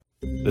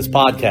This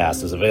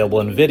podcast is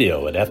available in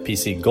video at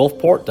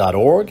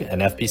fpcgulfport.org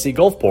and FPC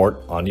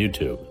Gulfport on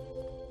YouTube.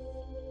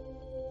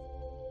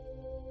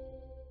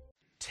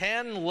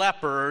 10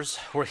 lepers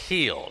were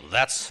healed.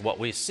 That's what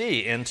we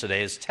see in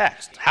today's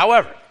text.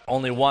 However,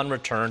 only one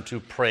returned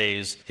to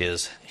praise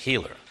his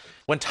healer.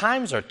 When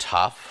times are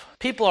tough,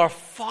 people are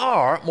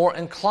far more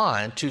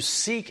inclined to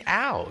seek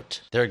out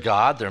their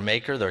God, their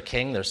Maker, their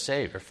King, their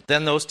Savior,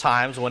 than those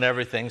times when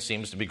everything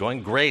seems to be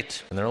going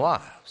great in their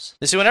lives.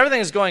 You see, when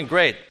everything is going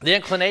great, the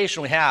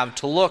inclination we have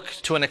to look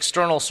to an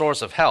external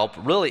source of help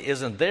really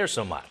isn't there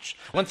so much.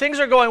 When things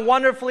are going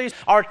wonderfully,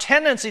 our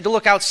tendency to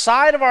look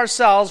outside of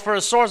ourselves for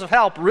a source of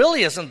help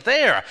really isn't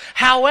there.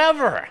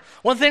 However,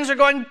 when things are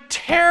going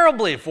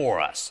terribly for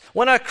us,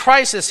 when a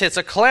crisis hits,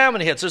 a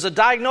calamity hits, there's a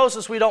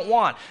diagnosis we don't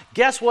want,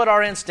 guess what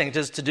our instinct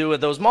is to do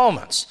at those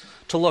moments?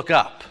 To look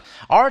up.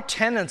 Our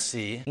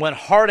tendency when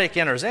heartache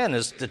enters in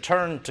is to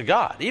turn to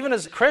God. Even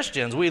as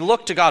Christians, we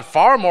look to God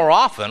far more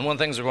often when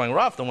things are going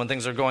rough than when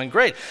things are going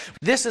great.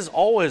 This has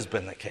always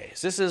been the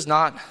case. This is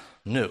not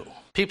new.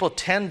 People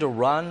tend to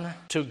run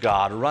to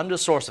God, run to a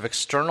source of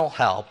external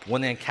help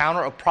when they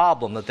encounter a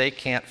problem that they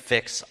can't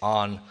fix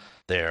on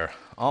their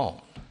own.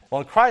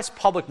 Well, in Christ's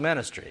public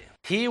ministry,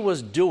 he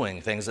was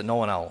doing things that no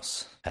one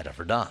else had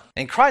ever done.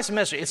 In Christ's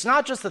ministry, it's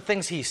not just the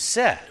things he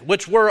said,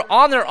 which were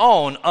on their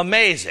own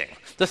amazing.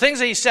 The things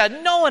that he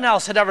said, no one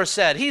else had ever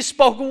said. He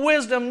spoke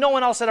wisdom no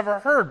one else had ever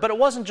heard. But it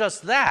wasn't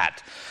just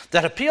that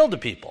appealed to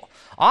people.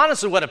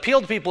 Honestly, what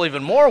appealed to people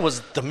even more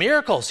was the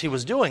miracles he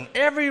was doing.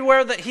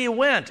 Everywhere that he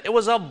went, it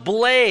was a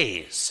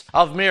blaze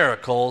of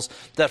miracles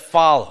that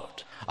followed.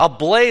 A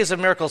blaze of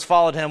miracles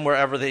followed him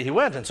wherever he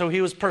went. And so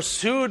he was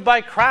pursued by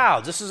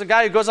crowds. This is a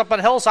guy who goes up on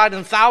a hillside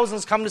and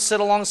thousands come to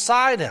sit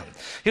alongside him.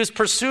 He was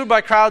pursued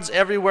by crowds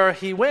everywhere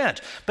he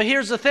went. But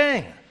here's the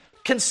thing.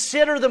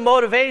 Consider the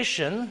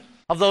motivation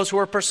of those who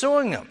were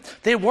pursuing him.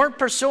 They weren't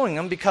pursuing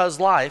him because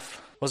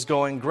life was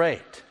going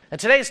great. In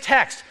today's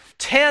text,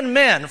 10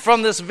 men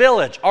from this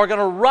village are going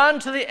to run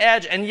to the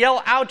edge and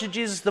yell out to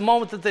Jesus the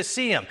moment that they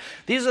see him.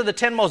 These are the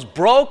 10 most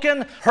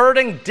broken,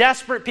 hurting,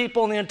 desperate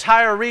people in the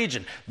entire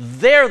region.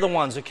 They're the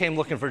ones who came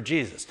looking for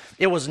Jesus.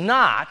 It was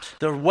not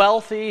the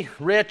wealthy,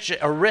 rich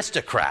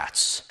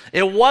aristocrats.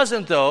 It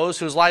wasn't those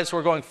whose lives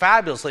were going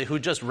fabulously who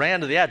just ran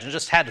to the edge and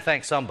just had to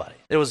thank somebody.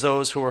 It was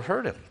those who were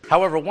hurting.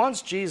 However,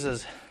 once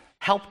Jesus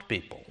helped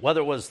people, whether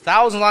it was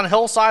thousands on a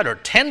hillside or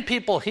 10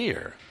 people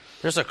here,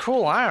 there's a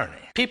cruel irony.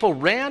 People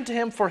ran to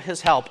him for his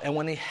help, and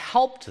when he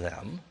helped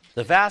them,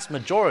 the vast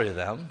majority of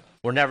them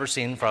were never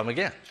seen from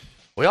again.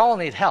 We all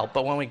need help,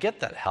 but when we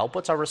get that help,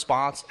 what's our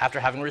response after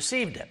having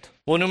received it?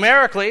 Well,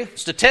 numerically,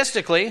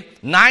 statistically,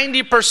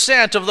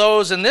 90% of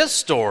those in this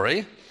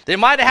story, they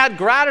might have had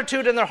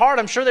gratitude in their heart.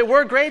 I'm sure they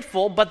were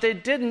grateful, but they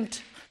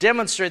didn't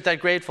demonstrate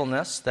that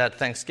gratefulness, that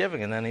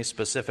thanksgiving in any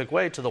specific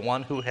way to the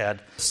one who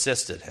had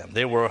assisted him.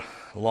 They were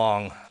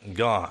long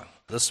gone.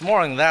 This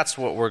morning, that's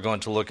what we're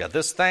going to look at.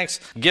 This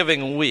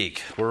Thanksgiving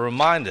week, we're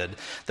reminded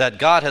that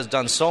God has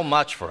done so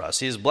much for us.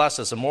 He has blessed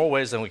us in more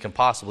ways than we can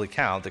possibly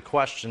count. The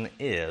question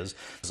is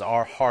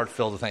our heart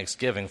filled with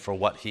thanksgiving for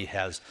what he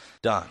has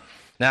done?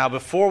 Now,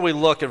 before we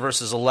look at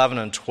verses 11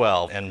 and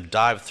 12 and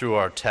dive through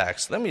our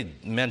text, let me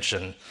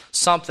mention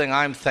something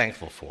I'm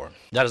thankful for.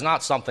 That is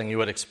not something you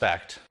would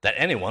expect that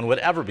anyone would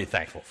ever be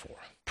thankful for.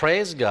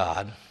 Praise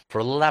God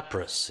for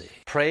leprosy.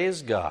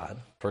 Praise God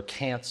for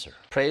cancer.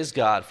 Praise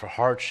God for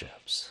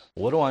hardships.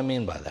 What do I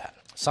mean by that?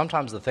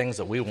 Sometimes the things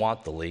that we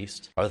want the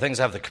least are the things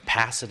that have the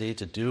capacity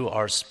to do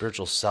our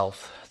spiritual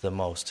self the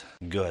most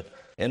good.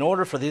 In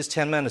order for these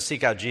 10 men to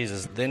seek out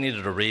Jesus, they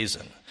needed a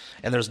reason.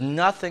 And there's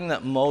nothing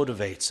that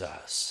motivates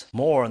us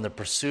more in the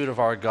pursuit of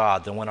our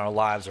God than when our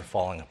lives are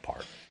falling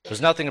apart.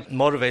 There's nothing that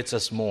motivates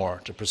us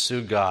more to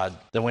pursue God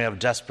than when we have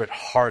desperate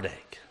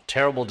heartache,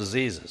 terrible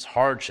diseases,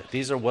 hardship.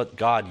 These are what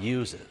God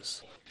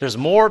uses. There's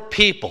more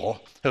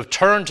people who've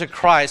turned to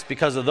Christ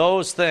because of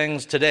those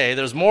things today.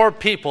 There's more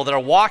people that are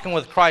walking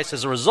with Christ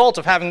as a result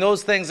of having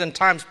those things in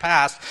times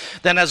past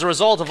than as a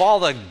result of all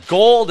the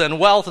gold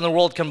and wealth in the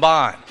world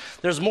combined.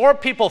 There's more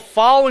people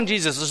following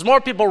Jesus. There's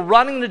more people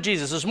running to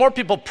Jesus. There's more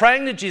people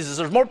praying to Jesus.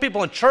 There's more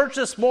people in church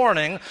this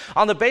morning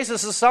on the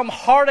basis of some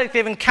heartache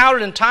they've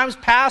encountered in times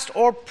past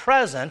or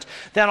present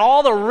than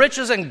all the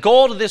riches and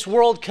gold of this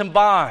world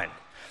combined.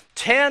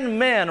 10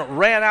 men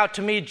ran out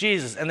to meet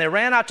Jesus, and they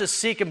ran out to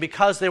seek him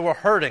because they were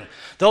hurting.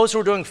 Those who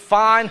were doing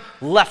fine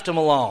left him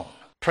alone.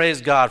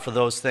 Praise God for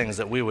those things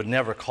that we would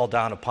never call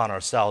down upon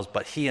ourselves,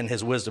 but he in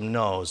his wisdom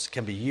knows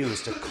can be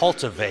used to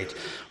cultivate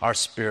our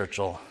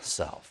spiritual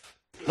self.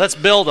 Let's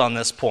build on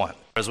this point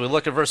as we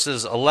look at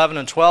verses 11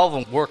 and 12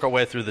 and work our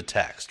way through the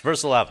text.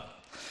 Verse 11.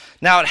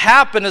 Now it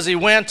happened as he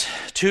went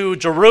to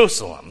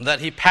Jerusalem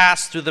that he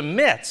passed through the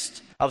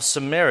midst of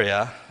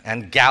Samaria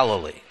and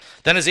Galilee.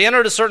 Then as he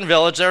entered a certain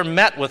village, there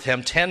met with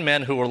him 10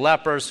 men who were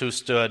lepers who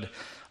stood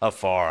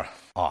afar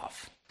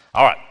off.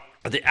 All right,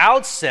 At the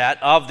outset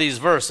of these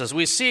verses,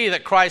 we see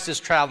that Christ is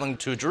traveling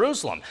to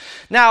Jerusalem.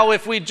 Now,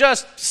 if we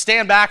just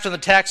stand back from the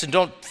text and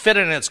don't fit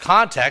it in its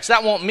context,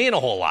 that won't mean a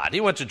whole lot.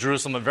 He went to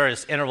Jerusalem at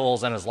various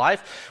intervals in his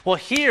life. Well,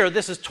 here,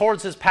 this is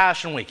towards his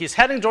Passion Week. He's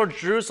heading towards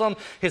Jerusalem.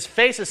 His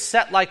face is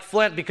set like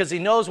flint because he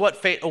knows what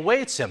fate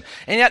awaits him.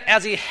 And yet,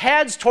 as he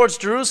heads towards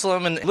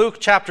Jerusalem in Luke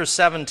chapter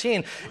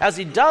 17, as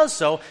he does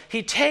so,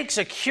 he takes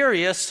a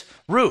curious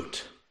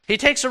route. He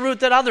takes a route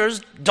that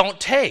others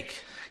don't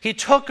take. He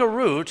took a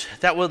route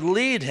that would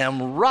lead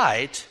him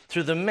right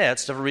through the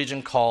midst of a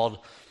region called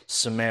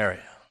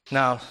Samaria.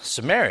 Now,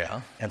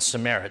 Samaria and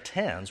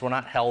Samaritans were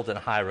not held in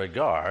high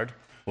regard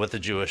with the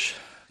Jewish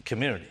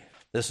community.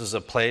 This is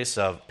a place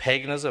of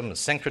paganism and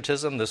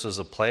syncretism. This was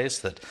a place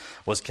that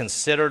was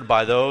considered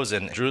by those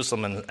in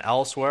Jerusalem and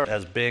elsewhere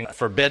as being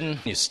forbidden.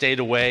 You stayed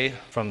away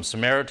from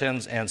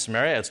Samaritans and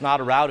Samaria. It's not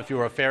a route, if you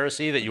were a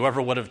Pharisee, that you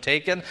ever would have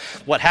taken.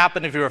 What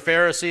happened if you were a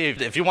Pharisee?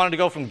 If you wanted to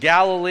go from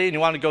Galilee and you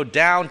wanted to go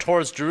down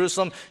towards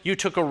Jerusalem, you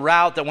took a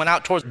route that went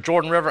out towards the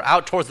Jordan River,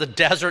 out towards the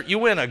desert. You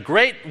went a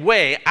great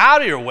way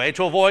out of your way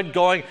to avoid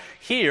going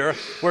here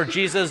where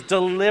Jesus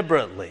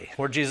deliberately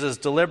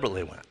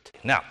went.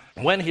 Now,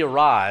 when he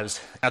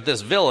arrives at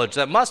this village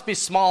that must be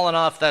small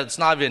enough that it's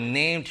not even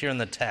named here in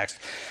the text,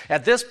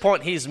 at this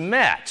point he's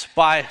met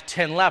by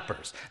 10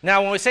 lepers.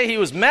 Now, when we say he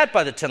was met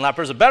by the 10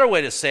 lepers, a better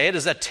way to say it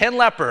is that 10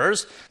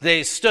 lepers,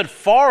 they stood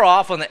far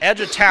off on the edge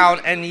of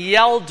town and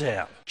yelled to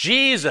him,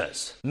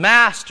 "Jesus,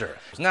 Master."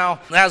 Now,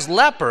 as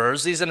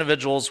lepers, these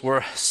individuals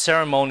were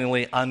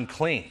ceremonially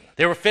unclean.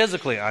 They were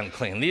physically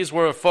unclean. These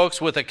were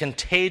folks with a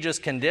contagious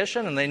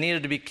condition, and they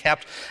needed to be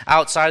kept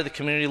outside of the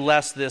community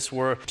lest this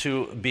were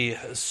to be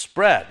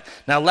spread.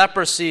 Now,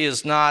 leprosy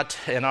is not,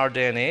 in our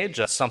day and age,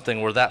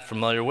 something we're that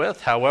familiar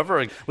with.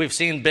 However, we've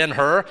seen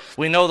Ben-Hur.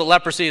 We know that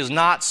leprosy is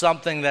not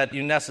something that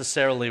you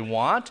necessarily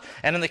want.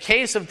 And in the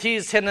case of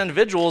these 10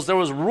 individuals, there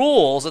was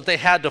rules that they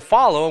had to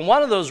follow. And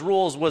one of those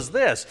rules was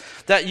this,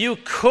 that you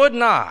could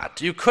not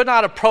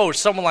approach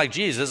someone like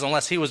Jesus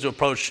unless he was to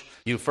approach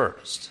you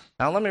first.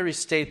 Now, let me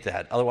restate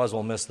that, otherwise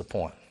we'll miss the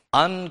point.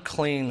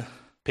 Unclean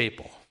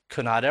people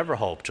could not ever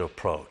hope to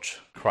approach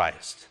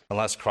Christ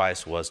unless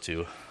Christ was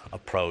to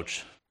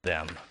approach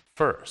them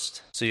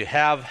first. So you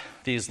have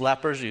these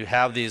lepers, you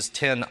have these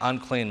 10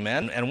 unclean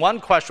men, and one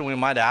question we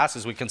might ask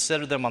as we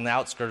consider them on the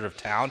outskirts of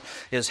town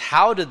is,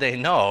 how did they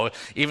know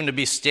even to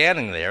be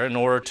standing there in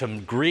order to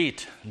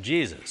greet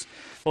Jesus?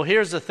 Well,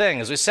 here's the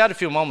thing. As we said a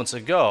few moments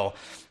ago,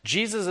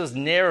 Jesus'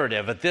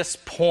 narrative at this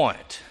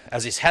point,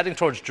 as he's heading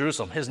towards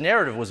Jerusalem, his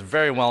narrative was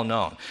very well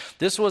known.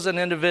 This was an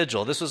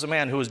individual, this was a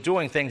man who was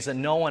doing things that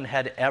no one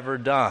had ever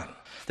done.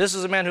 This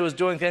is a man who was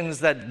doing things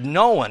that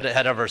no one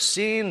had ever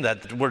seen,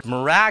 that were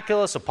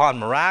miraculous upon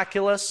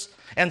miraculous.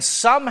 And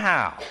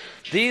somehow,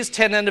 these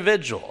 10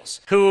 individuals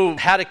who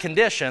had a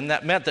condition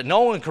that meant that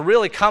no one could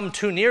really come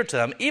too near to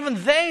them,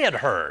 even they had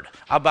heard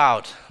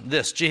about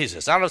this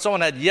Jesus. I don't know if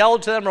someone had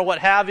yelled to them or what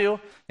have you.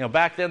 You know,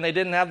 back then they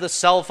didn't have the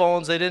cell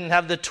phones, they didn't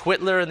have the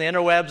Twitter and the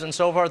interwebs and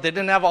so forth. They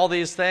didn't have all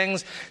these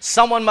things.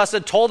 Someone must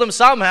have told them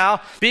somehow,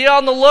 be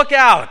on the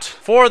lookout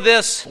for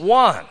this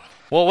one.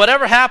 Well,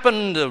 whatever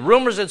happened, the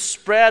rumors had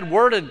spread,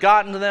 word had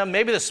gotten to them.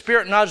 Maybe the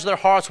Spirit nudged their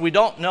hearts, we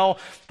don't know.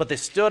 But they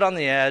stood on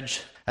the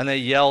edge and they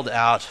yelled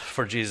out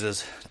for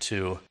Jesus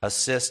to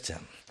assist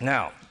him.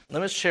 Now,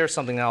 let me share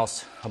something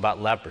else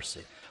about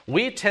leprosy.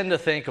 We tend to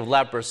think of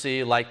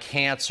leprosy like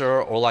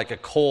cancer or like a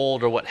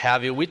cold or what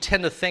have you. We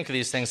tend to think of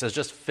these things as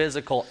just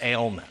physical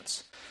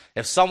ailments.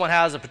 If someone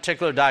has a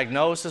particular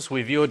diagnosis,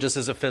 we view it just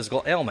as a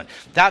physical ailment.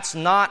 That's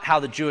not how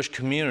the Jewish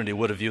community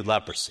would have viewed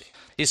leprosy.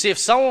 You see, if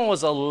someone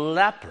was a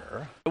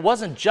leper, it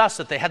wasn't just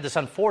that they had this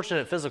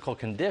unfortunate physical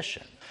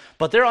condition,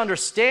 but their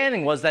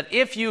understanding was that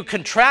if you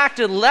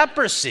contracted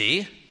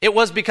leprosy, it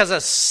was because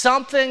of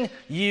something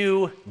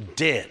you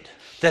did.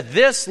 That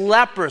this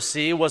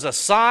leprosy was a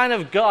sign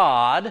of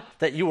God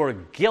that you were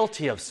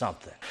guilty of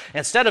something.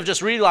 Instead of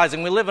just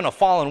realizing we live in a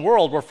fallen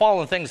world where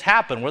fallen things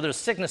happen, where there's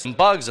sickness and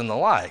bugs and the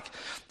like,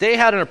 they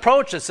had an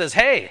approach that says,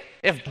 hey,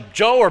 if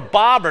Joe or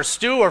Bob or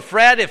Stu or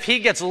Fred, if he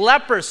gets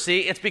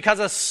leprosy, it's because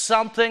of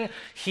something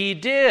he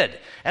did.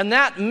 And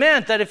that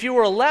meant that if you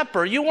were a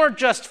leper, you weren't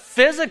just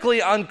physically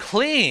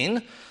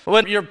unclean.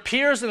 When your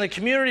peers in the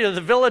community of the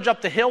village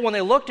up the hill, when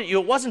they looked at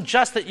you, it wasn't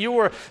just that you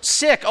were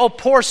sick. Oh,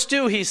 poor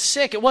Stu, he's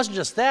sick. It wasn't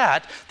just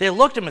that. They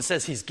looked at him and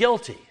says he's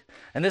guilty.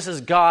 And this is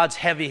God's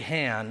heavy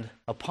hand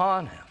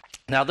upon him.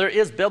 Now, there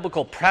is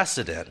biblical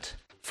precedent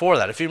for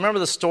that. If you remember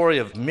the story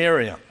of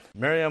Miriam.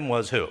 Miriam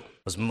was who?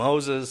 Was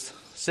Moses'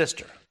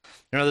 sister.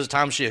 You know, there's a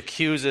time she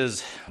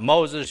accuses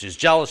Moses. She's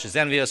jealous. She's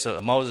envious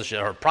of Moses.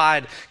 Her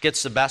pride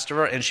gets the best of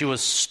her, and she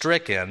was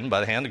stricken by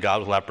the hand of God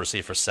with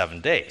leprosy for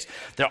 7 days.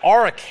 There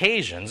are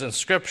occasions in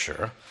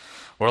Scripture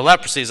where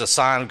leprosy is a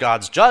sign of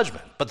God's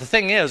judgment. But the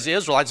thing is, the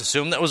Israelites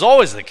assumed that was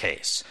always the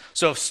case.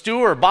 So if Stu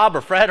or Bob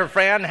or Fred or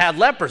Fran had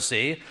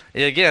leprosy,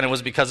 again, it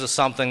was because of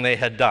something they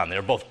had done. They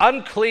were both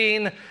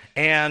unclean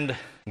and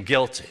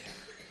guilty.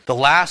 The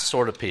last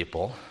sort of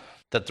people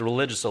that the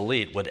religious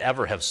elite would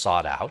ever have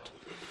sought out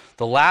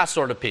The last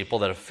sort of people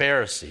that a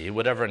Pharisee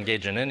would ever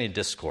engage in any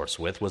discourse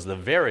with was the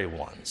very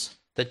ones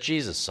that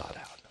Jesus sought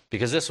out,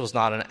 because this was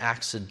not an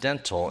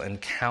accidental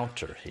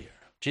encounter here.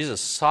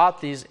 Jesus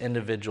sought these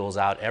individuals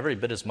out every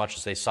bit as much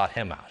as they sought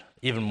him out,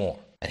 even more.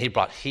 And he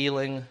brought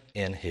healing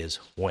in his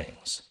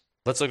wings.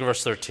 Let's look at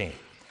verse 13.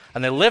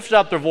 And they lifted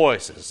up their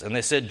voices, and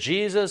they said,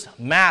 Jesus,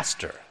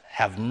 Master,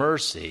 have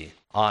mercy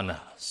on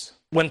us.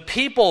 When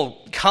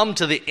people come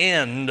to the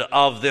end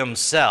of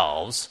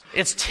themselves,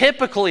 it's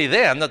typically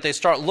then that they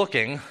start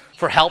looking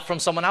for help from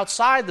someone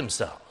outside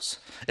themselves.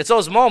 It's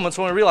those moments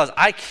when we realize,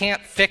 I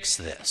can't fix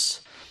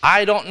this.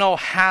 I don't know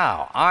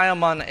how. I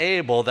am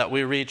unable, that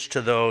we reach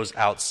to those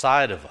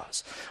outside of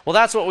us. Well,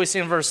 that's what we see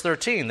in verse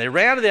 13. They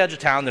ran to the edge of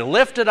town. They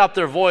lifted up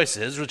their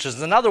voices, which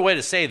is another way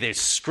to say they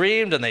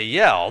screamed and they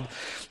yelled.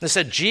 They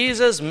said,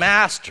 Jesus,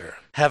 Master,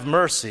 have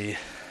mercy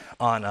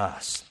on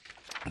us.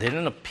 They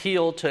didn't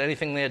appeal to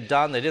anything they had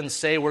done. They didn't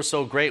say, we're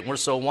so great and we're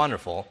so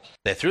wonderful.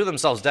 They threw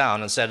themselves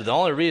down and said, the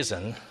only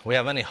reason we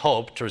have any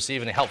hope to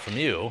receive any help from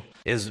you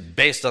is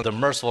based on the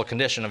merciful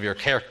condition of your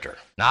character,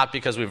 not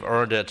because we've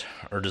earned it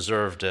or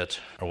deserved it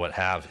or what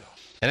have you.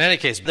 In any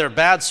case, their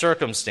bad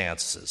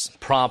circumstances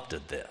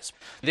prompted this.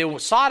 They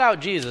sought out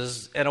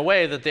Jesus in a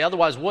way that they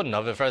otherwise wouldn't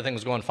have if everything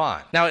was going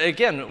fine. Now,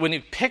 again, when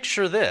you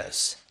picture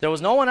this, there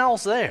was no one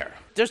else there.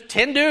 There's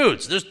 10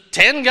 dudes. There's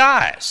 10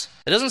 guys.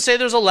 It doesn't say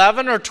there's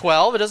 11 or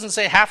 12. It doesn't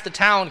say half the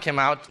town came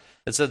out.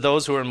 It said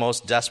those who were in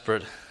most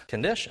desperate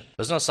condition.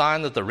 There's no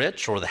sign that the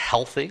rich or the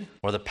healthy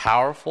or the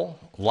powerful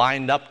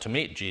lined up to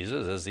meet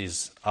Jesus as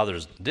these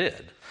others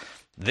did.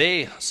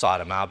 They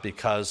sought him out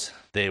because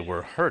they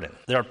were hurting.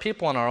 There are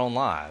people in our own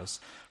lives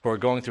who are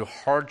going through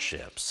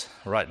hardships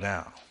right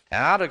now.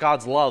 And out of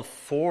God's love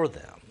for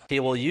them, he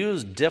will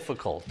use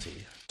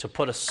difficulty to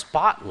put a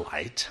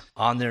spotlight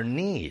on their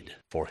need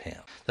for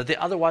him that they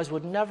otherwise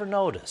would never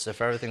notice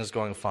if everything's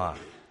going fine.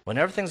 When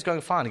everything's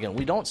going fine, again,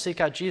 we don't seek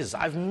out Jesus.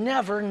 I've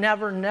never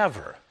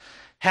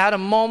had a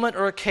moment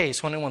or a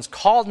case when anyone's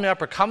called me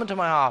up or come into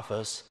my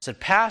office,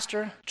 said,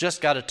 Pastor,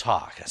 just got to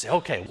talk. I say,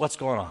 okay, what's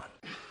going on?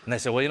 And they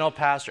say, well,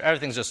 Pastor,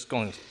 everything's just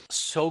going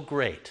so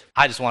great.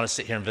 I just want to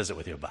sit here and visit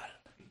with you about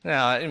it.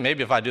 Now,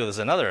 maybe if I do this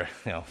another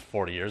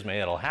 40 years, maybe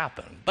it'll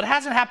happen. But it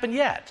hasn't happened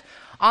yet.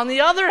 On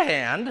the other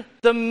hand,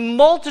 the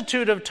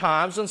multitude of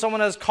times when someone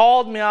has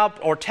called me up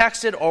or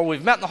texted or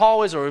we've met in the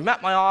hallways or we've met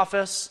in my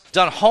office,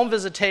 done home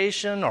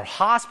visitation or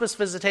hospice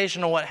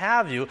visitation or what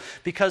have you,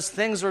 because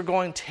things are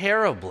going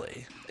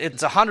terribly,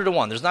 it's 100 to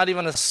 1. There's not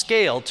even a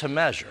scale to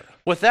measure.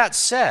 With that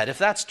said, if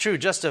that's true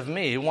just of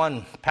me,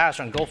 one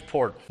pastor in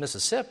Gulfport,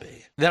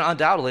 Mississippi, then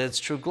undoubtedly it's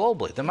true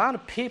globally. The amount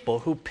of people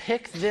who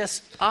pick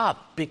this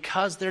up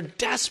because they're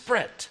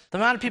desperate, the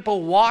amount of people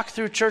who walk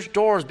through church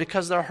doors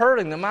because they're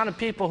hurting, the amount of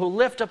people who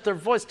lift up their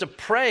voice to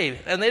pray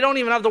and they don't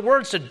even have the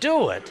words to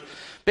do it,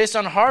 based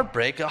on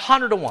heartbreak,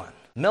 100 to 1,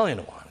 million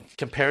to 1,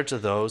 compared to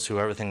those who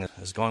everything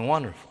is going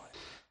wonderfully.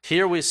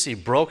 Here we see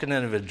broken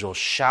individuals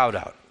shout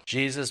out,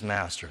 Jesus,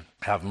 Master,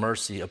 have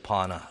mercy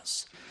upon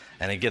us.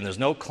 And again, there's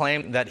no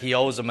claim that he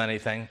owes them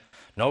anything.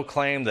 No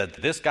claim that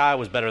this guy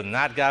was better than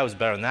that guy was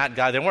better than that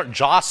guy. They weren't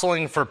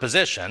jostling for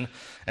position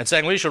and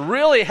saying, well, you should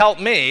really help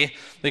me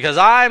because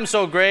I'm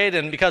so great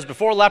and because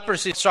before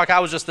leprosy struck, I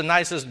was just the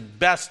nicest,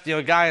 best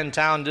guy in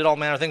town, did all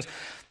manner of things.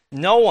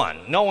 No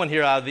one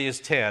here out of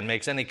these 10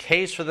 makes any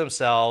case for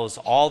themselves.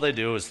 All they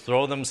do is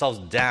throw themselves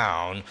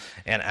down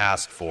and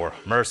ask for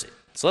mercy.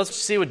 So let's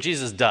see what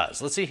Jesus does.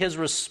 Let's see his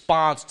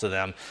response to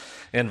them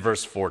in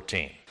verse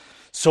 14.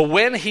 So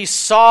when he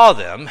saw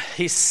them,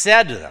 he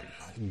said to them,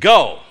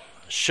 go,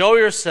 show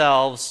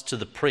yourselves to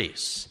the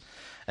priests.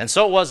 And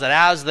so it was that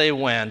as they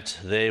went,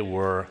 they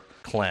were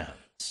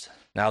cleansed.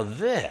 Now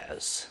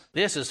this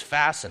is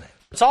fascinating.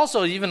 It's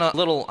also even a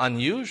little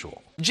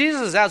unusual.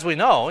 Jesus, as we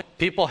know,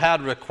 people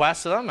had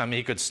requests of him. I mean,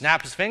 he could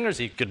snap his fingers,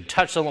 he could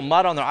touch a little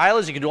mud on their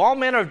eyelids, he could do all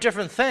manner of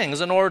different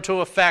things in order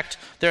to effect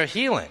their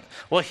healing.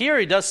 Well, here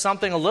he does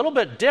something a little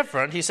bit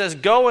different. He says,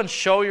 go and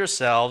show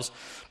yourselves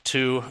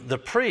to the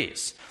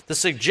priests. The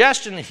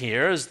suggestion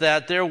here is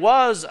that there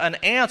was an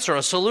answer,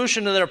 a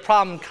solution to their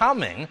problem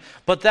coming,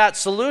 but that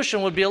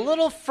solution would be a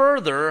little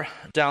further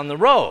down the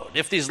road.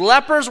 If these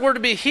lepers were to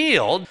be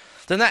healed,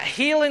 then that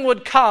healing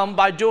would come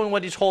by doing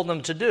what he told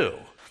them to do,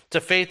 to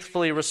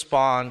faithfully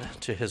respond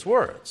to his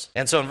words.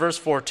 And so in verse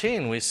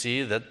 14, we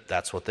see that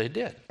that's what they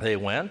did. They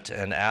went,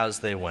 and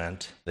as they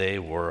went, they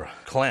were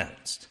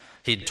cleansed.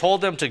 He told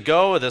them to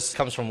go. This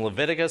comes from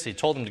Leviticus. He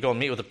told them to go and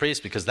meet with the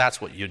priest because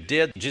that's what you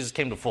did. Jesus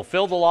came to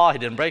fulfill the law. He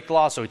didn't break the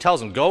law, so he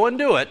tells them, go and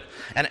do it.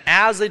 And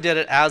as they did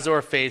it, as they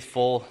were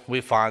faithful, we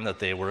find that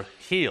they were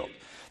healed.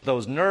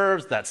 Those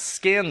nerves, that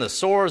skin, the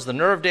sores, the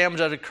nerve damage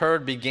that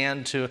occurred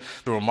began to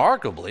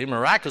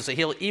miraculously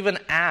heal even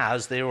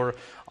as they were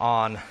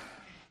on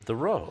the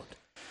road.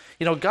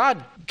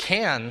 God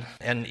can,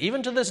 and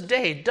even to this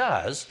day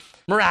does,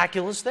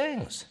 miraculous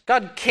things.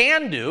 God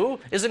can do,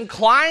 is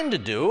inclined to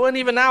do, and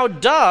even now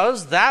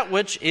does that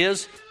which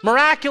is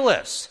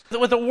miraculous.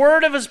 With the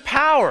word of his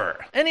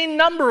power, any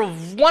number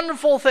of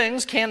wonderful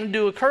things can and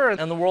do occur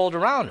in the world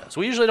around us.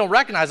 We usually don't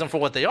recognize them for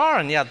what they are,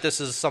 and yet this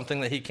is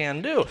something that he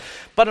can do.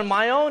 But in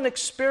my own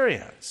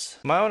experience,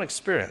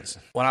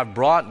 when I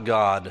brought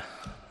God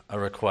a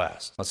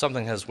request, when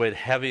something has weighed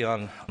heavy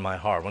on my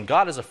heart, when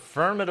God has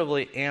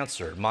affirmatively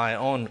answered my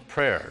own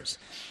prayers,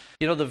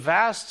 the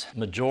vast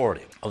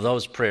majority of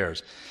those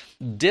prayers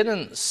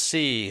didn't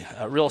see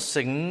a real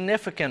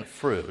significant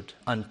fruit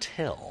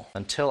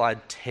until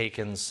I'd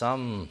taken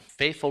some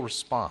faithful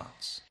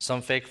response,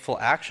 some faithful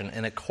action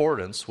in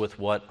accordance with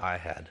what I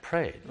had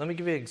prayed. Let me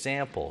give you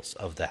examples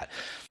of that.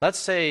 Let's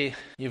say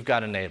you've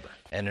got a neighbor,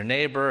 and your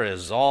neighbor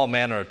is all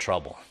manner of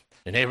trouble.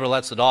 Your neighbor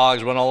lets the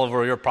dogs run all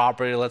over your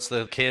property, lets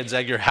the kids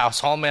egg your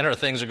house, all manner of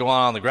things are going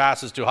on. The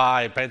grass is too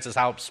high, paints his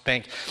house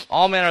pink,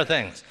 all manner of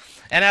things.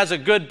 And as a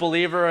good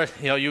believer,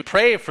 you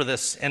pray for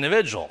this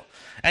individual.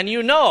 And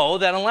you know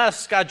that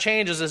unless God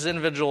changes this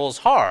individual's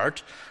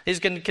heart, he's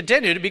going to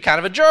continue to be kind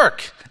of a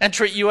jerk and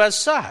treat you as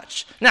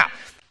such. Now,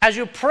 as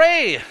you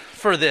pray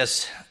for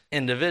this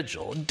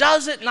individual,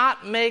 does it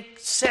not make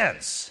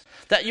sense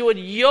that you would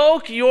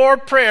yoke your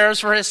prayers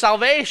for his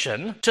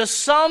salvation to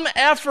some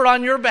effort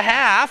on your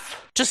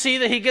behalf to see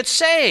that he gets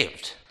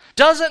saved?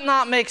 Does it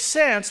not make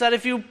sense that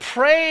if you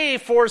pray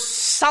for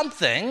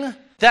something,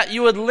 that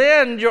you would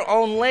lend your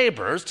own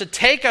labors to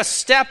take a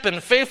step in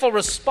faithful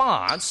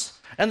response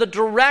in the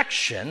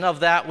direction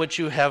of that which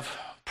you have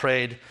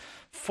prayed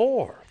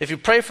for? If you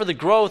pray for the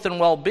growth and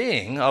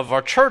well-being of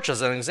our church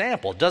as an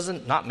example, does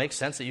it not make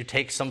sense that you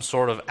take some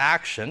sort of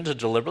action to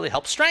deliberately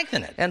help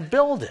strengthen it and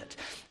build it?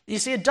 You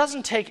see, it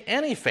doesn't take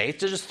any faith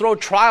to just throw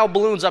trial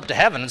balloons up to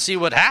heaven and see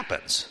what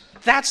happens.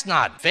 That's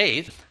not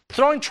faith.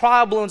 Throwing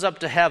trial balloons up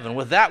to heaven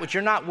with that which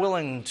you're not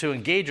willing to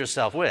engage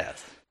yourself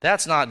with,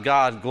 that's not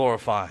God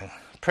glorifying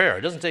prayer.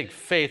 It doesn't take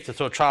faith to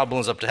throw trial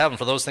balloons up to heaven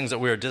for those things that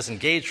we are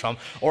disengaged from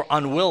or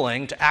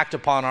unwilling to act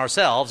upon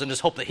ourselves and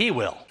just hope that he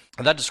will.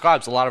 And that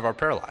describes a lot of our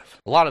prayer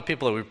life. A lot of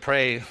people that we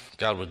pray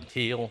God would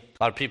heal,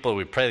 a lot of people that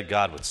we pray that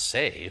God would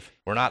save,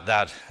 we're not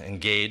that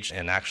engaged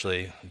in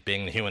actually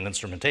being the human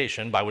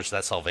instrumentation by which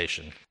that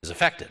salvation is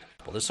effected.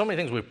 Well, there's so many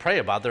things we pray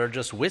about that are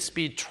just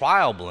wispy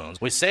trial balloons.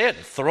 We say it,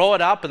 throw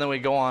it up, and then we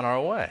go on our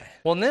way.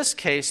 Well, in this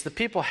case, the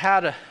people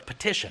had a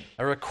petition,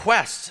 a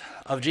request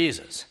of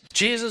Jesus.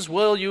 Jesus,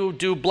 will you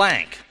do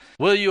blank?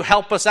 Will you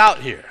help us out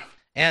here?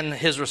 And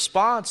his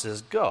response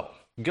is, go,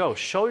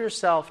 show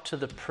yourself to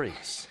the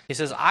priest. He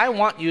says, I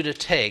want you to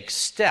take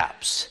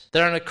steps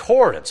that are in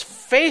accordance,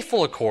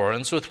 faithful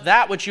accordance with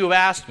that which you have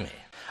asked me.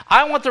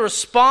 I want the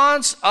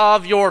response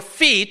of your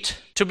feet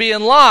to be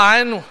in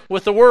line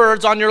with the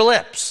words on your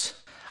lips.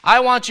 I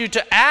want you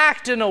to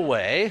act in a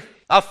way,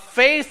 a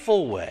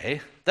faithful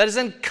way, that is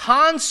in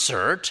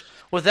concert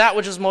with that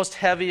which is most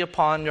heavy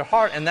upon your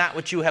heart and that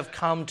which you have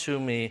come to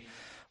me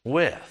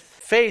with.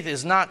 Faith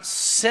is not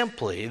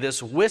simply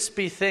this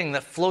wispy thing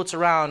that floats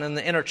around in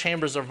the inner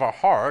chambers of our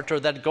heart or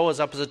that goes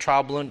up as a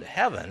trial balloon to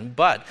heaven,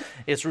 but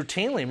it's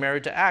routinely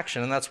married to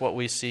action, and that's what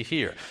we see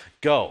here.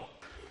 Go.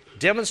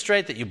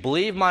 Demonstrate that you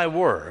believe my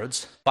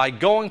words by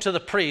going to the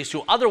priest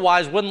who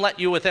otherwise wouldn't let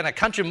you within a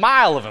country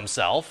mile of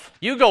himself.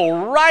 You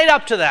go right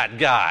up to that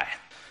guy.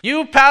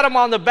 You pat him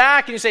on the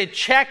back and you say,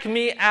 check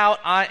me out,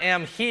 I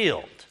am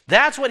healed.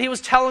 That's what he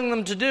was telling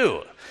them to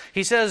do.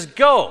 He says,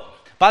 go.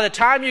 By the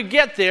time you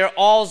get there,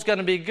 all's going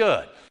to be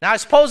good. Now, I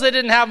suppose they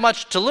didn't have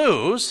much to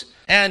lose,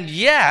 and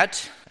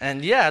yet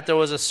there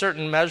was a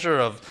certain measure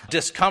of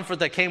discomfort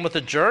that came with the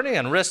journey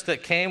and risk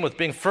that came with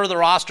being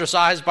further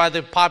ostracized by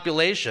the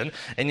population,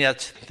 and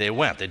yet they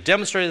went. They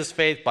demonstrated this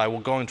faith by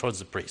going towards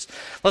the priest.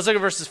 Let's look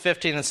at verses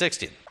 15 and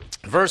 16.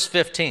 Verse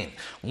 15,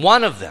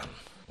 one of them,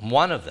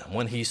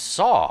 when he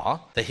saw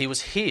that he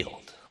was healed,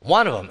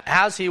 one of them,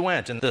 as he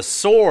went, and the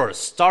sores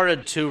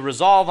started to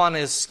resolve on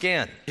his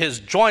skin,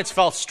 his joints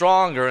felt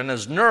stronger, and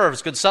his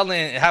nerves could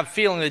suddenly have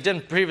feeling they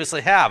didn't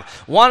previously have.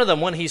 One of them,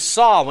 when he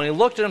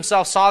looked at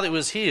himself, saw that he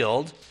was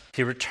healed,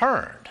 he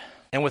returned,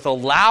 and with a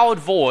loud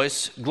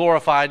voice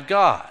glorified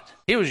God.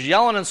 He was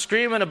yelling and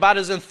screaming about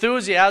his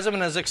enthusiasm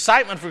and his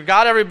excitement for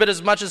God every bit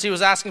as much as he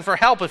was asking for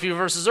help a few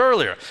verses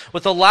earlier.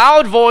 With a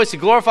loud voice, he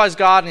glorifies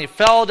God, and he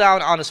fell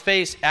down on his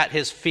face at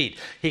his feet.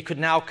 He could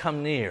now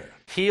come near.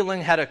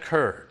 Healing had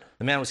occurred.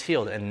 The man was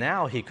healed, and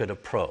now he could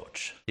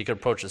approach. He could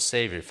approach his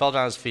Savior. He fell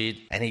down on his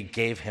feet, and he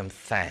gave him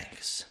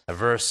thanks.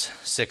 Verse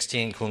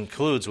 16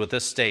 concludes with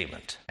this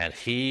statement, and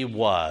he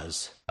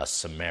was a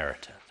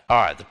Samaritan.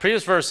 All right, the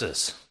previous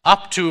verses,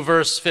 up to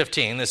verse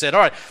 15, they said,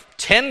 all right,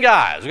 10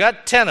 guys, we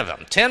got 10 of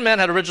them. 10 men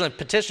had originally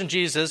petitioned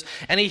Jesus,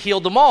 and he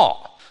healed them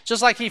all.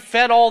 Just like he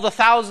fed all the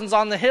thousands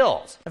on the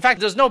hills. In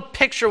fact, there's no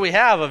picture we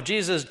have of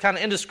Jesus kind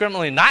of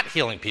indiscriminately not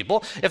healing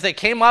people. If they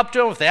came up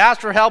to him, if they asked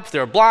for help, if they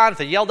were blind, if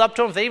they yelled up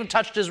to him, if they even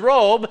touched his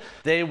robe,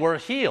 they were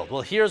healed.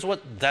 Well, here's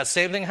what that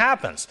same thing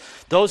happens.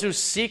 Those who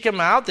seek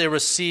him out, they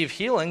receive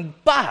healing,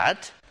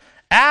 but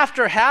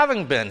after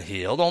having been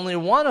healed, only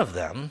one of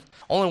them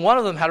only one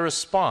of them had a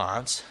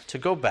response to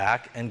go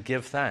back and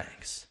give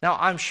thanks. Now,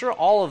 I'm sure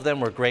all of them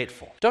were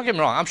grateful. Don't get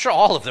me wrong. I'm sure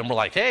all of them were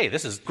like, hey,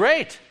 this is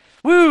great.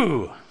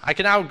 Woo! I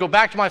can now go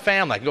back to my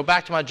family. I can go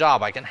back to my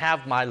job. I can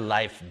have my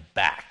life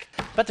back.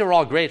 But they were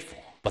all grateful.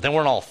 But they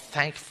weren't all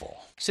thankful.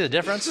 See the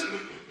difference?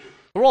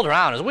 The world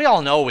around us, we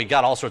all know we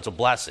got all sorts of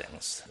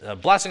blessings.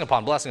 Blessing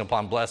upon blessing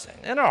upon blessing.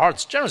 In our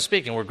hearts, generally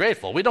speaking, we're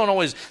grateful. We don't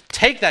always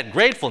take that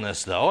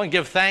gratefulness, though, and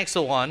give thanks to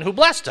the one who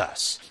blessed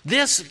us.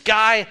 This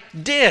guy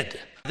did.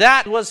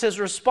 That was his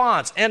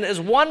response. And as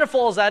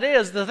wonderful as that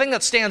is, the thing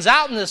that stands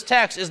out in this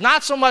text is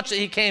not so much that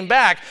he came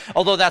back,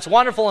 although that's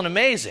wonderful and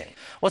amazing.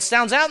 What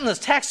stands out in this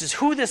text is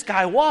who this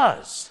guy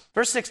was.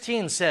 Verse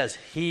 16 says,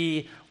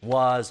 he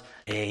was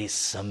a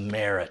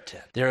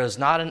Samaritan. There is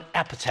not an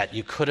epithet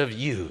you could have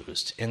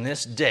used in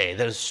this day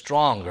that is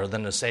stronger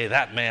than to say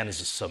that man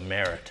is a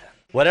Samaritan.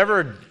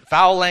 Whatever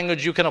foul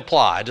language you can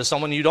apply to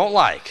someone you don't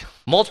like,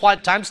 multiply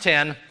it times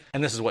 10,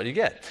 and this is what you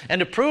get. And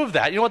to prove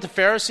that, you know what the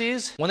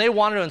Pharisees, when they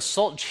wanted to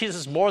insult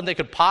Jesus more than they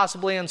could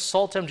possibly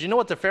insult him, do you know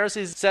what the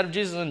Pharisees said of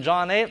Jesus in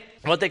John 8?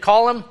 What they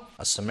call him?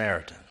 A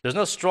Samaritan. There's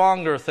no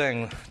stronger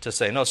thing to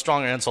say, no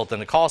stronger insult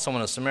than to call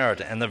someone a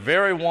Samaritan. And the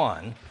very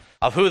one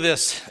of who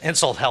this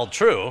insult held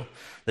true,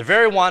 the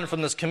very one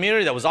from this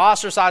community that was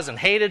ostracized and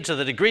hated to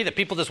the degree that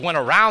people just went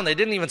around, they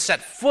didn't even set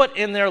foot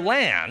in their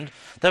land,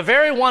 the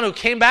very one who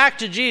came back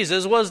to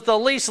Jesus was the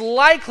least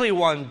likely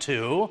one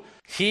to.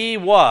 He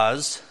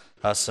was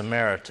a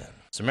Samaritan.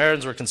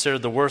 Samaritans were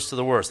considered the worst of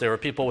the worst. They were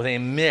people with a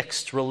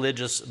mixed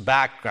religious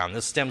background.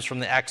 This stems from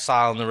the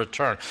exile and the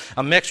return.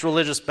 A mixed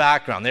religious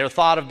background. They were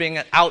thought of being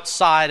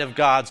outside of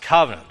God's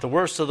covenant, the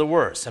worst of the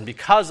worst. And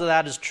because of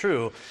that is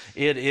true,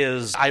 it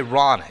is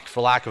ironic,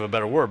 for lack of a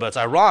better word, but it's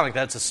ironic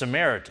that it's a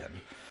Samaritan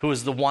who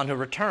is the one who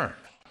returned.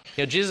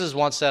 You know, Jesus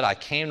once said, I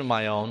came to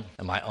my own,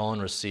 and my own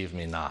received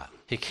me not.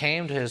 He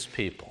came to his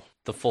people.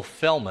 The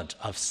fulfillment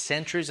of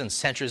centuries and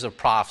centuries of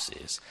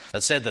prophecies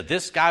that said that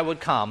this guy would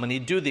come and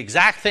he'd do the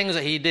exact things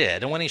that he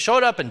did. And when he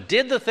showed up and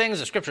did the things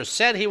that Scripture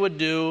said he would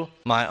do,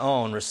 my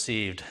own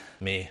received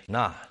me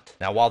not.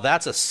 Now, while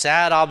that's a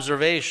sad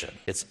observation,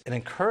 it's an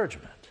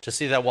encouragement to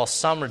see that while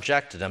some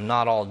rejected him,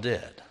 not all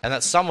did. And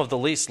that some of the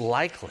least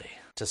likely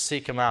to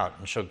seek him out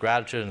and show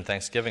gratitude and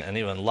thanksgiving and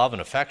even love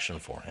and affection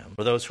for him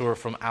were those who were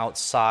from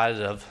outside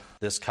of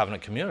this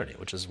covenant community,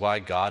 which is why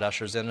God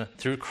ushers in,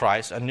 through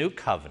Christ, a new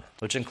covenant,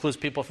 which includes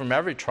people from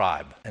every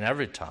tribe and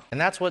every tongue. And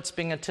that's what's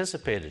being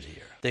anticipated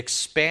here. The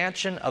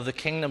expansion of the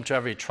kingdom to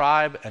every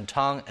tribe and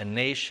tongue and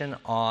nation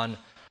on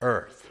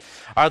earth.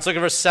 All right, let's look at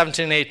verse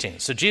 17 and 18.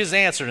 So Jesus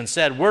answered and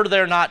said, were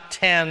there not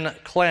 10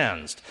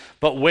 cleansed?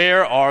 But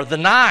where are the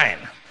 9?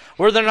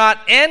 Were there not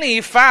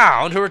any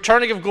found who return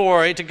to give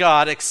glory to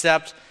God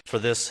except for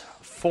this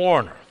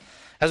foreigner?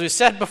 As we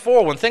said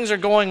before, when things are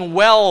going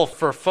well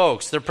for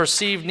folks, their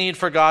perceived need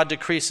for God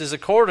decreases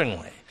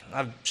accordingly.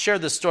 I've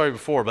shared this story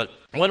before, but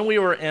when we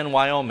were in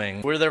Wyoming,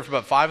 we were there for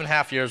about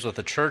 5.5 years with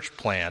a church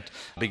plant,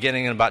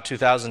 beginning in about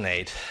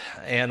 2008.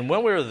 And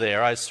when we were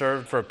there, I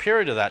served for a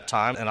period of that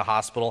time in a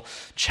hospital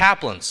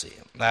chaplaincy.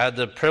 I had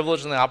the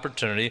privilege and the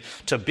opportunity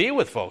to be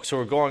with folks who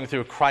were going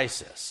through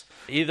crisis,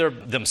 either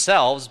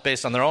themselves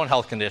based on their own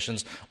health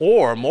conditions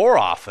or more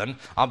often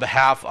on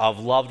behalf of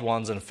loved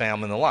ones and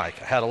family and the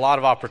like. I had a lot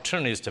of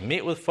opportunities to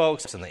meet with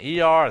folks in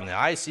the ER and the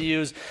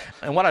ICUs,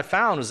 and what I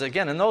found was,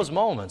 again, in those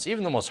moments,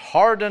 even the most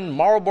hardened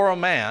Marlboro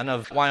man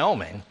of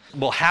Wyoming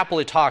will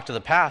happily talk to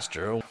the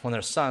pastor when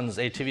their son's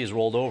ATV is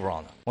rolled over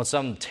on them, when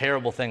some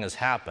terrible thing has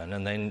happened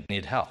and they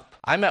need help.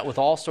 I met with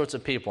all sorts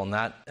of people in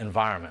that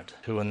environment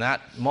who in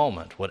that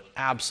moment would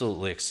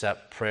absolutely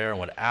accept prayer and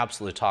would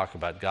absolutely talk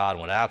about God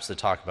and would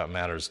absolutely talk about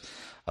matters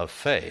of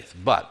faith.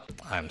 But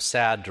I'm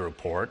sad to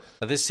report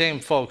that these same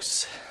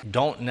folks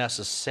don't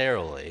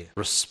necessarily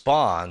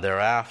respond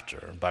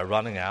thereafter by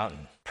running out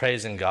and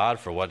praising God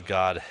for what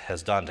God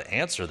has done to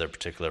answer their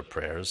particular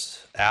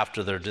prayers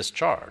after their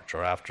discharge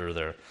or after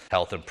their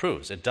health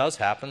improves. It does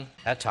happen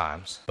at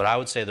times, but I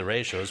would say the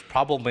ratio is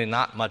probably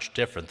not much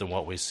different than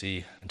what we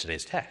see in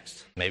today's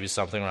text. Maybe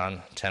something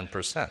around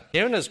 10%.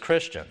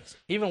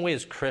 Even we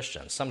as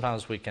Christians,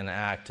 sometimes we can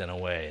act in a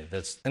way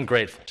that's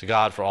ungrateful to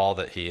God for all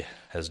that He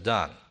has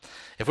done.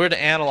 If we were to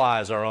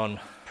analyze our own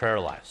prayer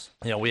lives,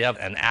 we have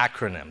an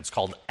acronym. It's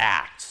called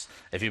ACTS.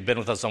 If you've been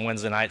with us on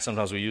Wednesday night,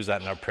 sometimes we use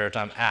that in our prayer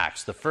time,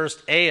 ACTS. The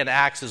first A in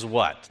ACTS is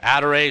what?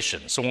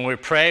 Adoration. So when we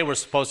pray, we're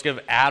supposed to give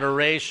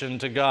adoration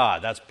to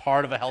God. That's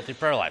part of a healthy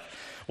prayer life.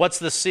 What's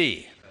the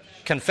C?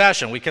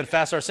 Confession. We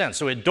confess our sins.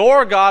 So we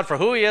adore God for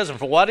who He is and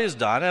for what He's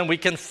done, and we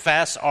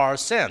confess our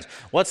sins.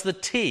 What's the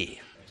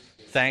T?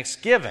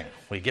 Thanksgiving.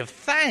 We give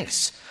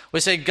thanks. We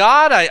say,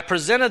 God, I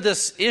presented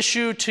this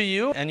issue to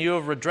you, and you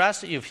have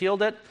redressed it, you've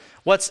healed it.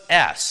 What's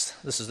S?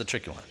 This is the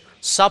tricky one.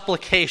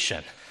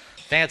 Supplication.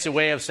 Fancy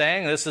way of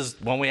saying this is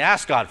when we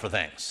ask God for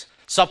things.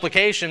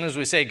 Supplication is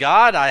we say,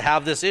 God, I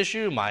have this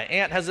issue, my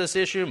aunt has this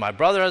issue, my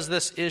brother has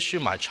this issue,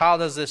 my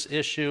child has this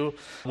issue.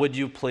 Would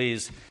you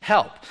please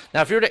help?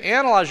 Now, if you were to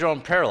analyze your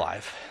own prayer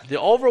life,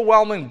 the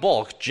overwhelming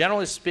bulk,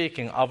 generally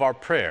speaking, of our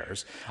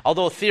prayers,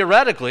 although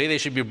theoretically they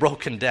should be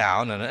broken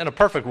down, and in a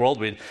perfect world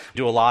we'd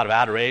do a lot of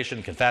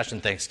adoration, confession,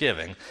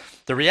 thanksgiving,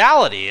 the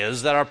reality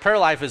is that our prayer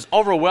life is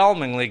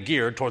overwhelmingly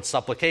geared towards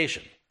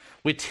supplication.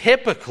 We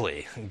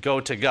typically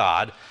go to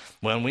God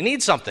when we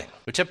need something.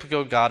 We typically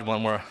go to God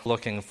when we're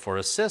looking for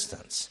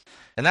assistance.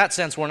 In that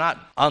sense, we're not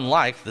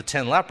unlike the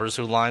 10 lepers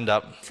who lined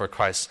up for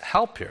Christ's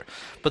help here.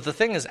 But the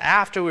thing is,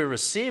 after we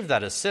receive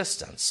that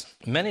assistance,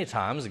 many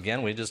times,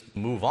 again, we just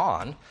move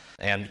on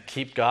and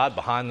keep God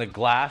behind the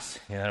glass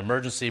in an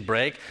emergency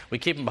brake. We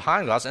keep him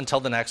behind glass until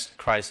the next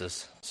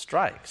crisis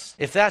strikes.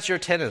 If that's your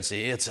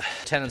tendency, it's a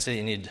tendency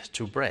you need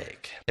to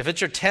break. If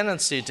it's your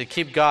tendency to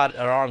keep God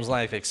at arm's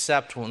length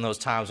except when those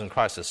times when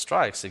crisis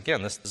strikes,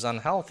 again, this is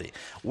unhealthy.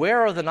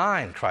 Where are the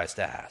 9, Christ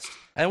asked?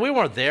 And we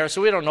weren't there,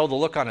 so we don't know the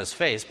look on his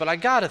face, but I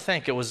got to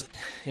think it was,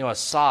 a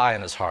sigh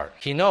in his heart.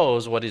 He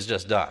knows what he's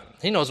just done.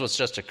 He knows what's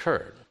just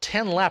occurred.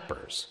 10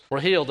 lepers were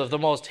healed of the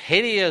most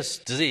hideous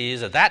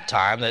disease at that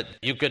time that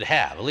you could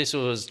have. At least it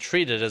was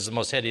treated as the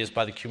most hideous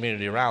by the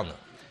community around them.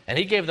 And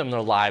he gave them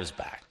their lives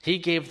back. He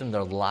gave them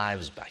their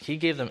lives back. He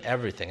gave them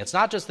everything. It's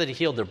not just that he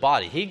healed their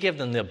body. He gave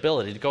them the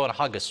ability to go and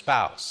hug a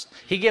spouse.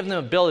 He gave them the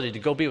ability to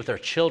go be with their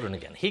children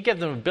again. He gave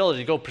them the ability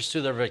to go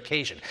pursue their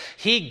vacation.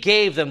 He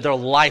gave them their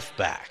life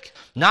back.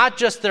 Not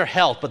just their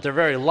health, but their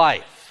very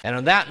life. And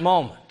in that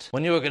moment,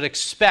 when you could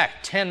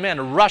expect 10 men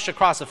to rush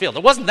across the field,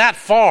 it wasn't that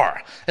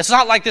far. It's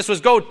not like this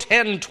was go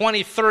 10,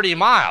 20, 30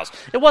 miles.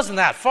 It wasn't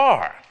that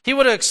far. He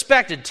would have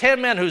expected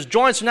 10 men whose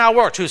joints now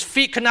worked, whose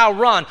feet could now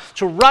run,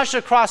 to rush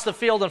across the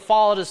field and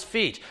fall at his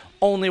feet.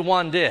 Only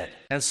one did.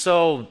 And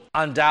so,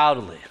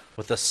 undoubtedly,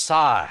 with a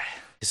sigh,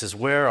 he says,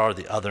 where are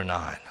the other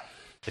 9?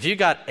 If you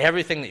got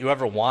everything that you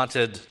ever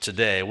wanted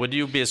today, would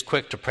you be as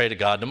quick to pray to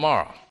God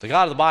tomorrow? The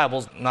God of the Bible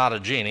is not a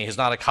genie. He's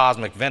not a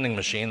cosmic vending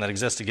machine that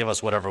exists to give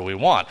us whatever we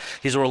want.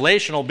 He's a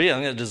relational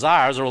being that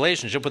desires a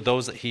relationship with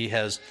those that he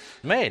has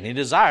made. And he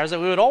desires that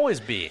we would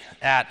always be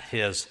at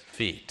his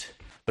feet.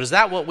 But is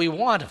that what we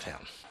want of him?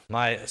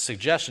 My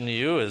suggestion to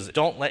you is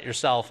don't let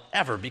yourself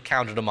ever be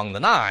counted among the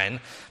 9,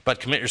 but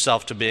commit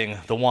yourself to being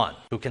the one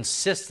who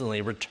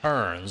consistently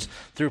returns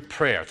through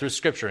prayer, through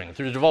scripturing,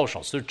 through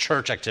devotionals, through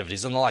church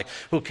activities and the like,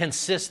 who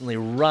consistently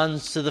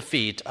runs to the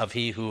feet of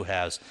he who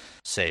has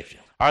saved you.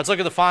 All right, let's look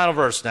at the final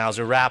verse now as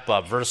we wrap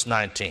up, verse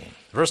 19.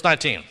 Verse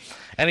 19,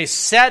 and he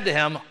said to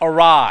him,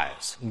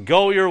 arise,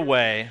 go your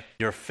way,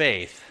 your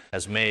faith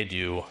has made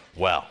you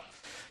well.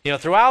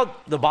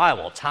 Throughout the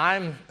Bible,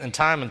 time and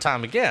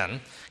time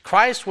again,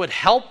 Christ would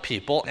help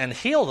people and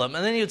heal them,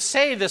 and then he would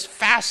say this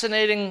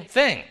fascinating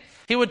thing.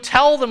 He would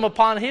tell them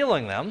upon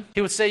healing them,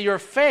 he would say, your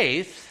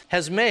faith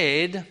has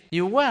made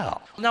you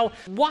well. Now,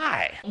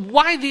 why?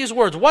 Why these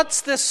words? What's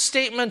this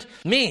statement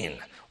mean?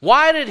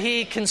 Why did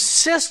he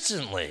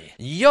consistently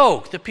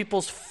yoke the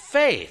people's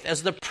faith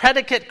as the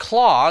predicate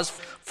clause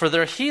for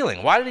their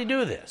healing? Why did he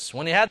do this?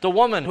 When he had the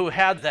woman who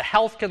had the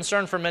health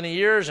concern for many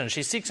years and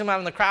she seeks him out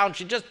in the crowd and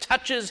she just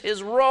touches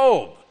his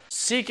robe,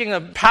 seeking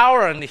the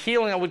power and the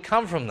healing that would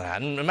come from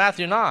that. In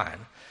Matthew 9,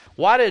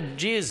 why did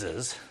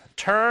Jesus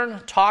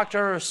turn, talk to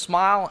her,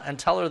 smile, and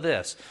tell her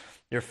this?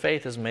 Your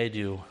faith has made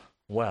you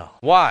well.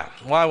 Why?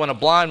 Why when a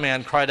blind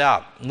man cried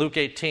out, in Luke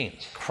 18,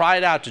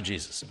 cried out to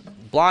Jesus.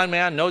 Blind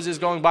man knows he's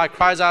going by,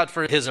 cries out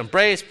for his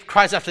embrace,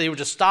 cries after he would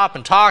just stop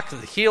and talk to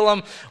heal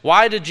him.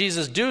 Why did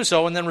Jesus do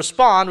so and then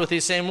respond with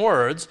these same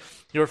words?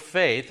 Your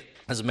faith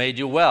has made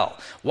you well.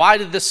 Why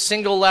did this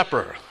single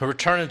leper who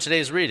returned in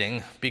today's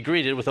reading be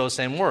greeted with those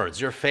same words?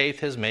 Your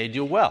faith has made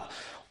you well.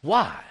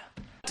 Why?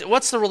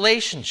 What's the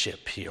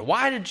relationship here?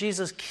 Why did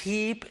Jesus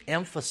keep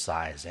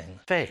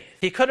emphasizing faith?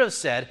 He could have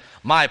said,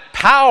 my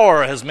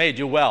power has made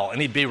you well, and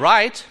he'd be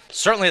right.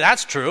 Certainly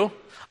that's true.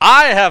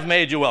 I have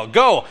made you well.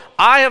 Go.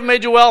 I have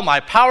made you well.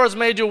 My power has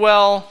made you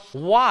well.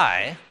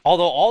 Why,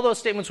 although all those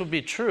statements would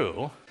be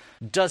true,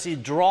 does he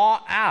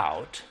draw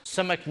out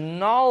some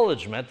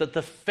acknowledgement that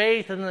the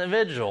faith of the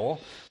individual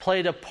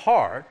played a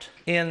part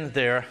in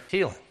their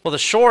healing? Well, the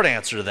short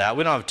answer to that,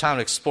 we don't have time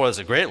to explore this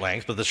at great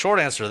length, but the short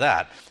answer to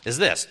that is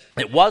this.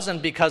 It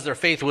wasn't because their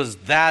faith was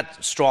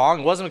that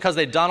strong. It wasn't because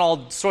they'd done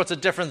all sorts of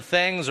different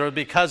things or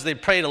because they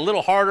prayed a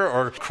little harder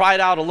or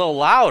cried out a little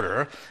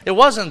louder. It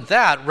wasn't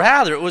that.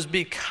 Rather, it was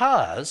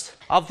because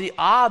of the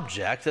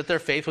object that their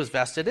faith was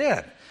vested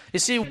in. You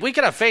see, we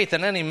can have faith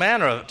in any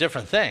manner of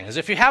different things.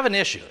 If you have an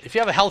issue, if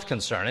you have a health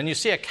concern, and you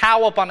see a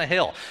cow up on a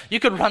hill, you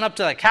could run up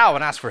to that cow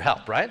and ask for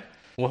help, right?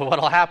 Well,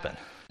 what'll happen?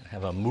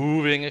 Have a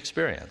moving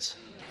experience.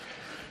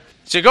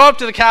 So you go up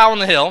to the cow on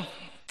the hill,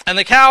 and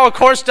the cow, of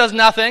course, does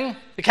nothing.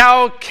 The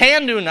cow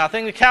can do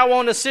nothing. The cow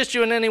won't assist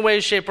you in any way,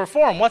 shape, or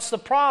form. What's the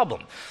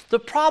problem? The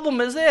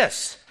problem is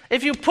this.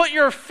 If you put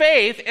your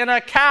faith in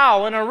a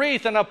cow, in a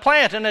wreath, in a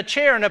plant, in a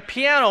chair, in a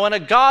piano, in a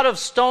god of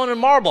stone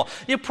and marble,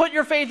 you put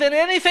your faith in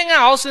anything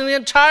else in the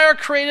entire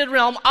created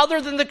realm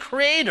other than the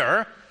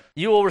Creator,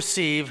 you will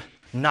receive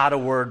not a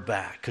word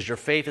back, because your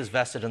faith is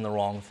vested in the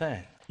wrong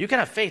thing. You can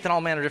have faith in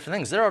all manner of different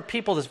things. There are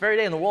people this very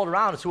day in the world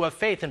around us who have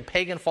faith in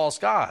pagan false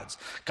gods,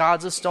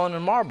 gods of stone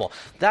and marble.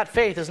 That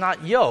faith is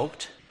not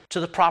yoked to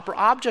the proper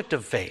object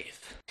of faith.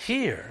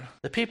 Here,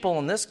 the people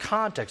in this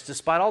context,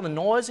 despite all the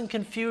noise and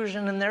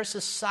confusion in their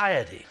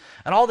society,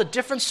 and all the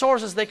different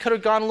sources they could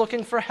have gone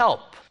looking for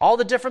help, all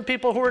the different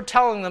people who were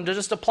telling them to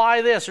just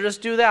apply this or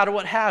just do that or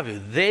what have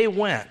you, they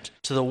went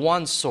to the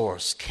one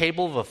source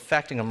capable of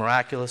effecting a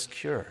miraculous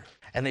cure.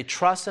 And they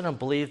trusted and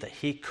believed that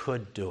he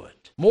could do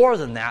it. More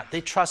than that, they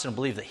trusted and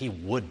believed that he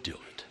would do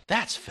it.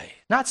 That's faith.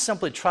 Not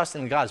simply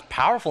trusting that God is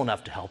powerful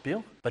enough to help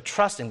you, but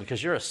trusting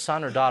because you're a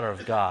son or daughter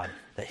of God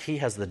that he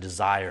has the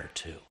desire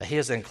to, that he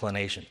has the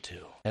inclination to.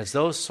 And it's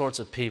those sorts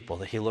of people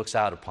that he looks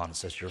out upon and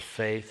says, your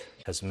faith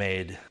has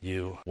made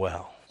you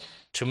well.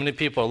 Too many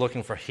people are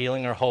looking for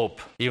healing or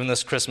hope, even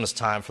this Christmas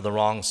time, for the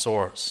wrong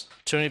source.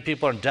 Too many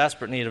people are in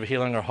desperate need of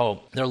healing or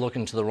hope. They're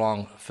looking to the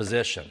wrong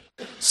physician.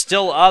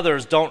 Still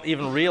others don't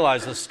even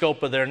realize the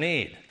scope of their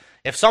need.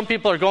 If some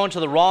people are going to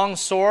the wrong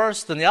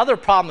source, then the other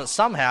problem that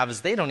some have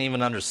is they don't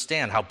even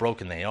understand how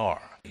broken they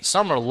are.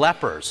 Some are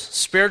lepers,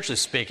 spiritually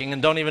speaking,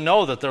 and don't even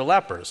know that they're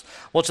lepers.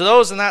 Well, to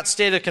those in that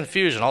state of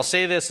confusion, I'll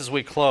say this as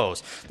we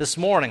close. This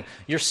morning,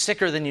 you're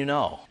sicker than you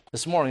know.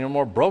 This morning, you're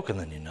more broken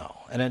than you know.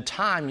 And in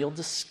time, you'll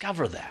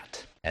discover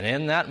that. And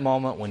in that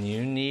moment, when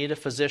you need a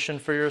physician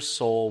for your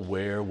soul,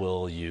 where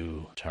will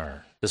you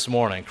turn? This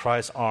morning,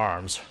 Christ's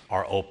arms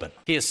are open.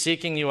 He is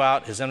seeking you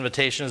out. His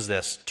invitation is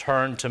this: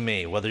 turn to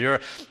me. Whether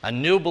you're a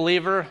new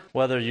believer,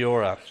 whether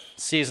you're a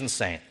seasoned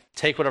saint,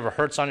 take whatever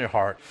hurts on your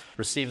heart,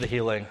 receive the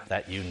healing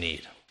that you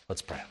need.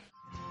 Let's pray.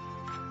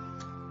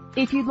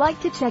 If you'd like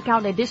to check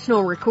out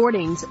additional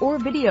recordings or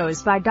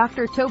videos by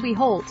Dr. Toby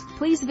Holt,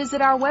 please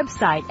visit our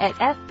website at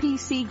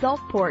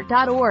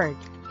fpcgulfport.org.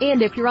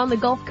 And if you're on the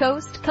Gulf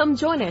Coast, come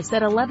join us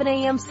at 11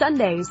 a.m.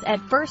 Sundays at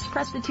First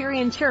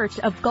Presbyterian Church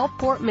of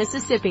Gulfport,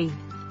 Mississippi.